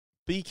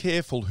Be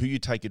careful who you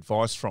take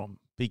advice from.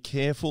 Be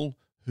careful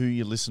who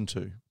you listen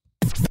to.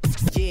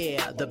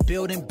 Yeah, the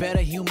Building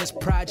Better Humans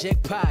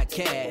Project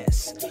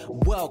podcast.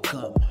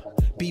 Welcome.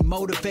 Be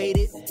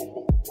motivated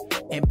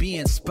and be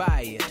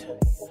inspired.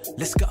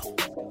 Let's go.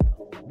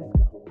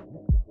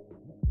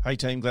 Hey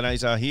team, Glenn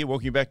Azar here.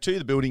 Welcome you back to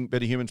the Building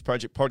Better Humans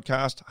Project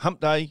podcast. Hump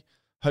Day.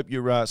 Hope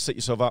you set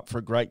yourself up for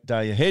a great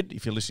day ahead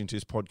if you're listening to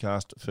this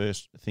podcast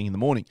first thing in the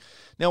morning.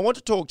 Now, I want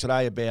to talk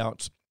today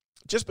about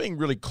just being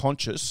really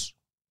conscious,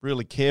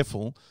 really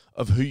careful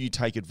of who you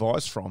take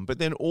advice from, but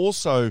then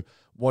also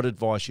what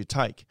advice you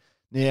take.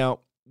 Now,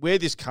 where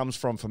this comes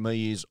from for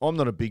me is I'm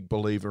not a big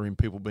believer in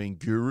people being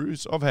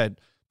gurus. I've had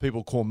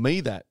people call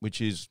me that, which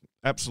is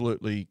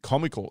absolutely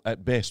comical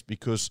at best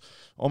because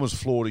I'm as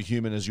flawed a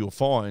human as you'll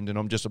find, and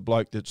I'm just a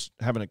bloke that's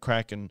having a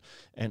crack and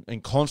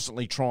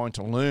constantly trying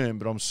to learn,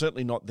 but I'm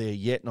certainly not there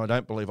yet, and I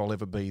don't believe I'll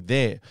ever be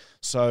there.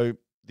 So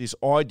this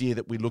idea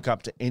that we look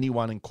up to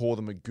anyone and call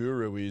them a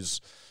guru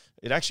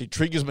it actually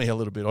triggers me a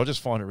little bit. I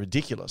just find it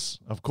ridiculous,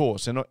 of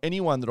course. And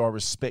anyone that I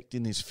respect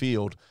in this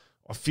field,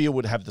 I feel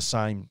would have the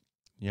same,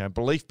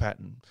 belief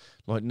pattern.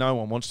 Like no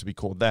one wants to be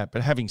called that.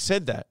 But having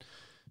said that,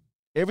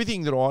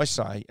 everything that I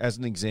say, as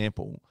an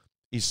example,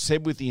 is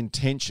said with the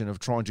intention of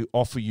trying to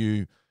offer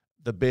you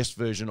the best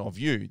version of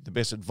you, the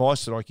best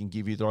advice that I can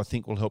give you that I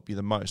think will help you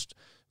the most,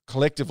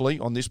 collectively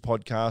on this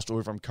podcast or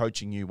if I'm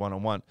coaching you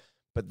one-on-one.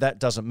 But that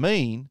doesn't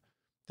mean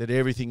that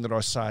everything that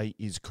I say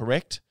is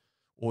correct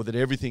or that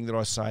everything that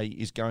I say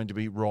is going to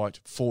be right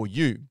for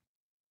you.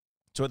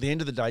 So at the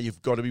end of the day,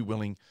 you've got to be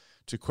willing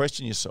to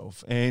question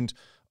yourself. And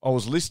I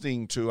was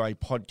listening to a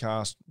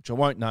podcast, which I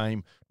won't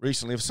name,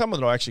 recently of someone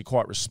that I actually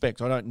quite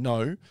respect. I don't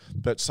know,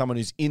 but someone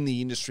who's in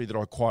the industry that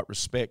I quite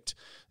respect.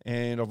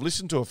 And I've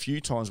listened to a few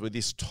times where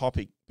this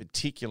topic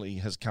particularly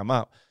has come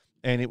up,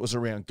 and it was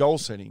around goal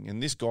setting.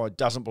 And this guy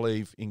doesn't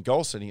believe in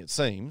goal setting, it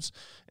seems.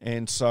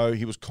 And so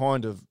he was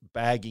kind of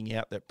bagging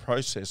out that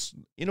process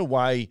in a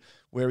way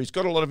where he's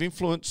got a lot of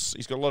influence.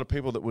 He's got a lot of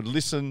people that would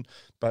listen,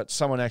 but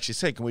someone actually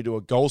said, can we do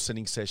a goal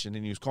setting session?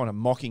 And he was kind of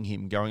mocking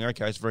him, going,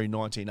 okay, it's very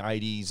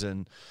 1980s.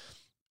 And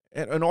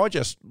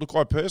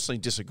I personally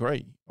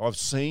disagree. I've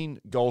seen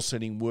goal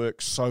setting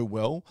work so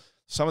well.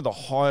 Some of the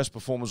highest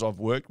performers I've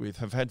worked with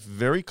have had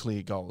very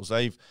clear goals.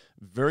 They've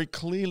very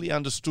clearly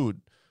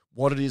understood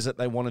what it is that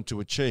they wanted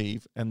to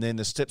achieve and then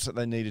the steps that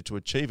they needed to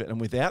achieve it.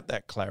 And without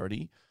that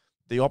clarity,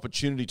 the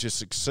opportunity to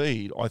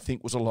succeed, I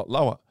think, was a lot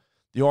lower.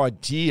 The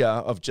idea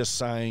of just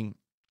saying,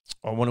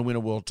 I want to win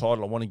a world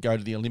title, I want to go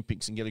to the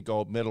Olympics and get a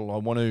gold medal, I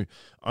want to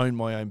own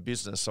my own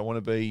business, I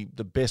want to be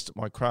the best at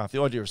my craft.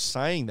 The idea of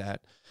saying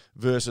that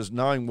versus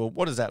knowing, well,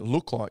 what does that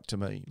look like to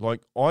me?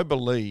 Like, I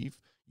believe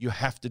you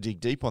have to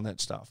dig deep on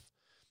that stuff.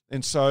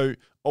 And so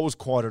I was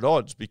quite at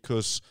odds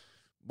because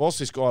whilst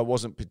this guy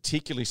wasn't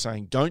particularly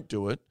saying don't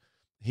do it,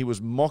 he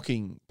was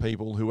mocking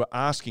people who were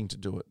asking to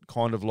do it,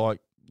 kind of like,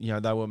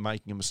 they were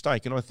making a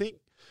mistake. And I think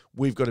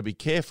we've got to be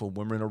careful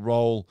when we're in a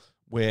role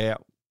where,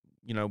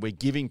 we're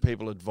giving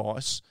people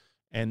advice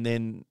and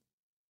then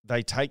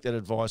they take that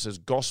advice as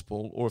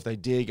gospel, or if they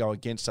dare go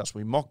against us,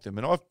 we mock them.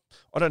 And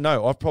I don't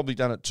know, I've probably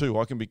done it too.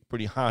 I can be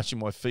pretty harsh in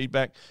my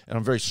feedback and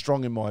I'm very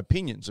strong in my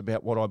opinions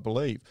about what I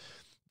believe.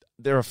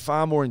 There are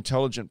far more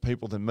intelligent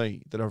people than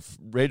me that have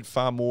read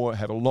far more,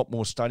 have a lot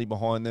more study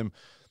behind them.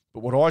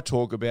 But what I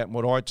talk about and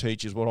what I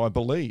teach is what I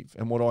believe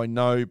and what I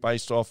know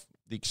based off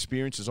the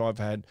experiences I've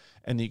had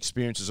and the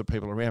experiences of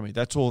people around me.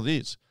 That's all it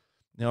is.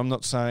 Now, I'm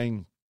not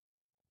saying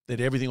that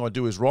everything I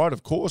do is right,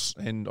 of course,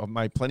 and I've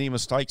made plenty of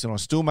mistakes and I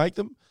still make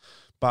them.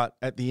 But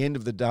at the end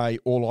of the day,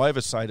 all I ever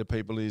say to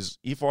people is,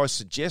 if I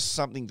suggest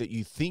something that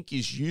you think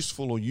is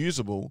useful or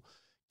usable,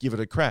 give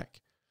it a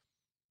crack.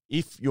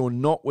 If you're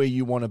not where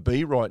you want to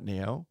be right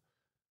now,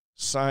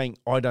 saying,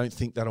 I don't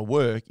think that'll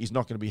work is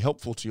not going to be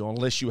helpful to you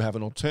unless you have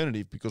an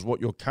alternative, because what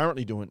you're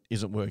currently doing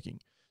isn't working.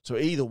 So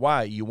either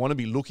way, you want to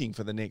be looking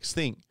for the next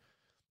thing,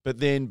 but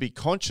then be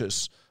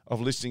conscious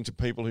of listening to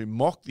people who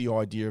mock the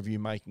idea of you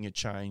making a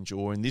change,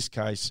 or in this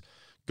case,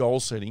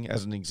 goal setting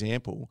as an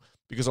example,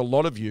 because a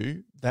lot of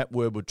you, that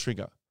word would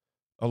trigger.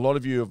 A lot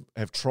of you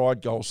have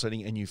tried goal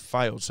setting and you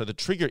failed. So the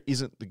trigger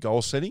isn't the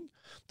goal setting.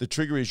 The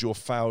trigger is your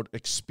failed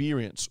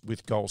experience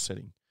with goal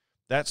setting.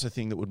 That's the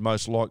thing that would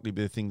most likely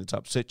be the thing that's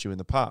upset you in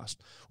the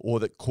past or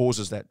that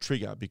causes that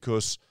trigger,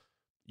 because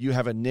you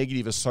have a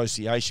negative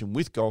association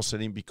with goal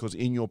setting because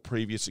in your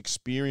previous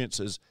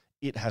experiences,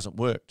 it hasn't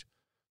worked.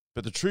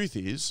 But the truth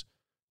is,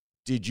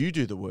 did you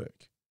do the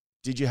work?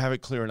 Did you have a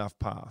clear enough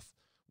path?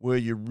 Were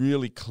you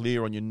really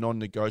clear on your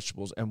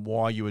non-negotiables and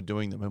why you were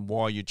doing them and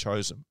why you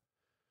chose them?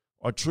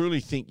 I truly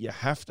think you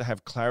have to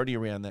have clarity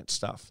around that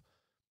stuff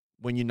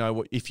when you know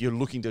what, if you're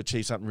looking to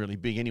achieve something really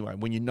big anyway.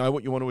 When you know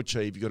what you want to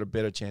achieve, you've got a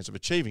better chance of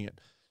achieving it.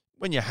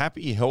 When you're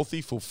happy, healthy,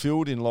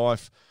 fulfilled in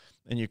life,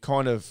 and you're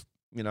kind of,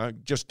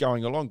 just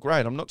going along,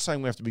 great. I'm not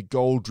saying we have to be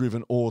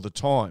goal-driven all the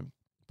time,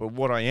 but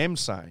what I am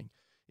saying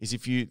is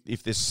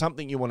if there's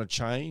something you want to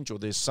change or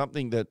there's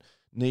something that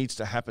needs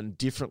to happen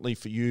differently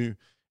for you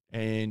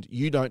and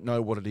you don't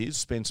know what it is,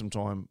 spend some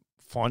time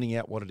finding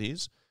out what it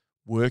is.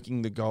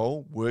 working the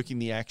goal, working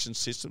the action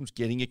systems,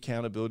 getting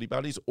accountability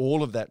buddies,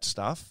 all of that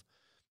stuff,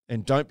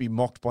 and don't be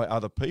mocked by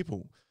other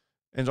people.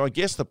 And I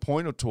guess the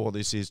point to all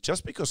this is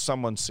just because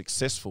someone's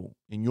successful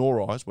in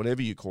your eyes,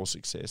 whatever you call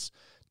success,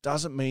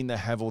 doesn't mean they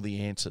have all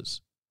the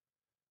answers.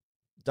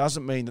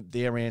 Doesn't mean that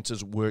their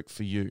answers work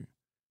for you.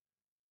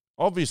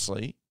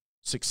 Obviously,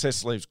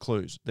 success leaves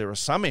clues. There are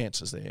some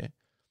answers there,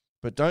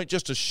 but don't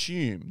just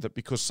assume that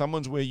because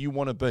someone's where you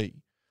want to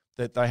be,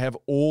 that they have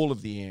all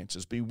of the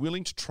answers. Be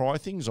willing to try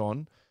things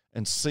on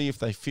and see if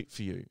they fit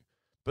for you.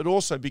 But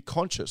also be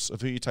conscious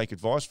of who you take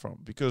advice from,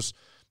 because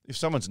if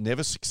someone's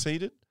never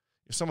succeeded,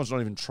 if someone's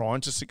not even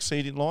trying to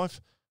succeed in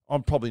life,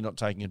 I'm probably not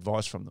taking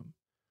advice from them.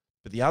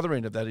 But the other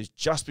end of that is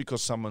just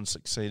because someone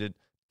succeeded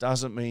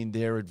doesn't mean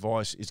their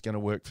advice is going to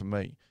work for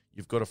me.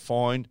 You've got to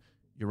find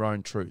your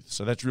own truth.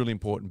 So that's really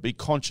important. Be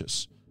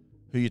conscious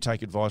who you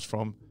take advice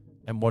from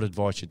and what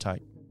advice you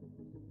take.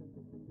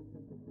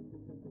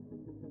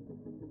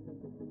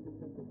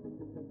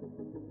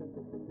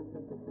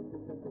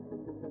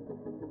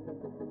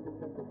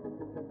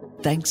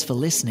 Thanks for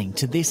listening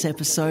to this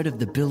episode of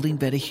the Building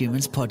Better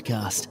Humans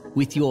podcast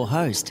with your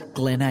host,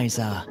 Glenn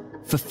Azar.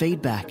 For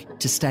feedback,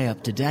 to stay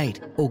up to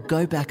date, or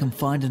go back and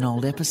find an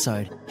old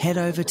episode, head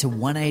over to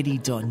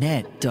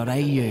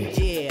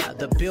 180.net.au. Yeah,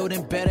 the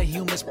Building Better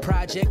Humans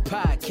Project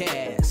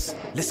podcast.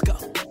 Let's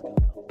go.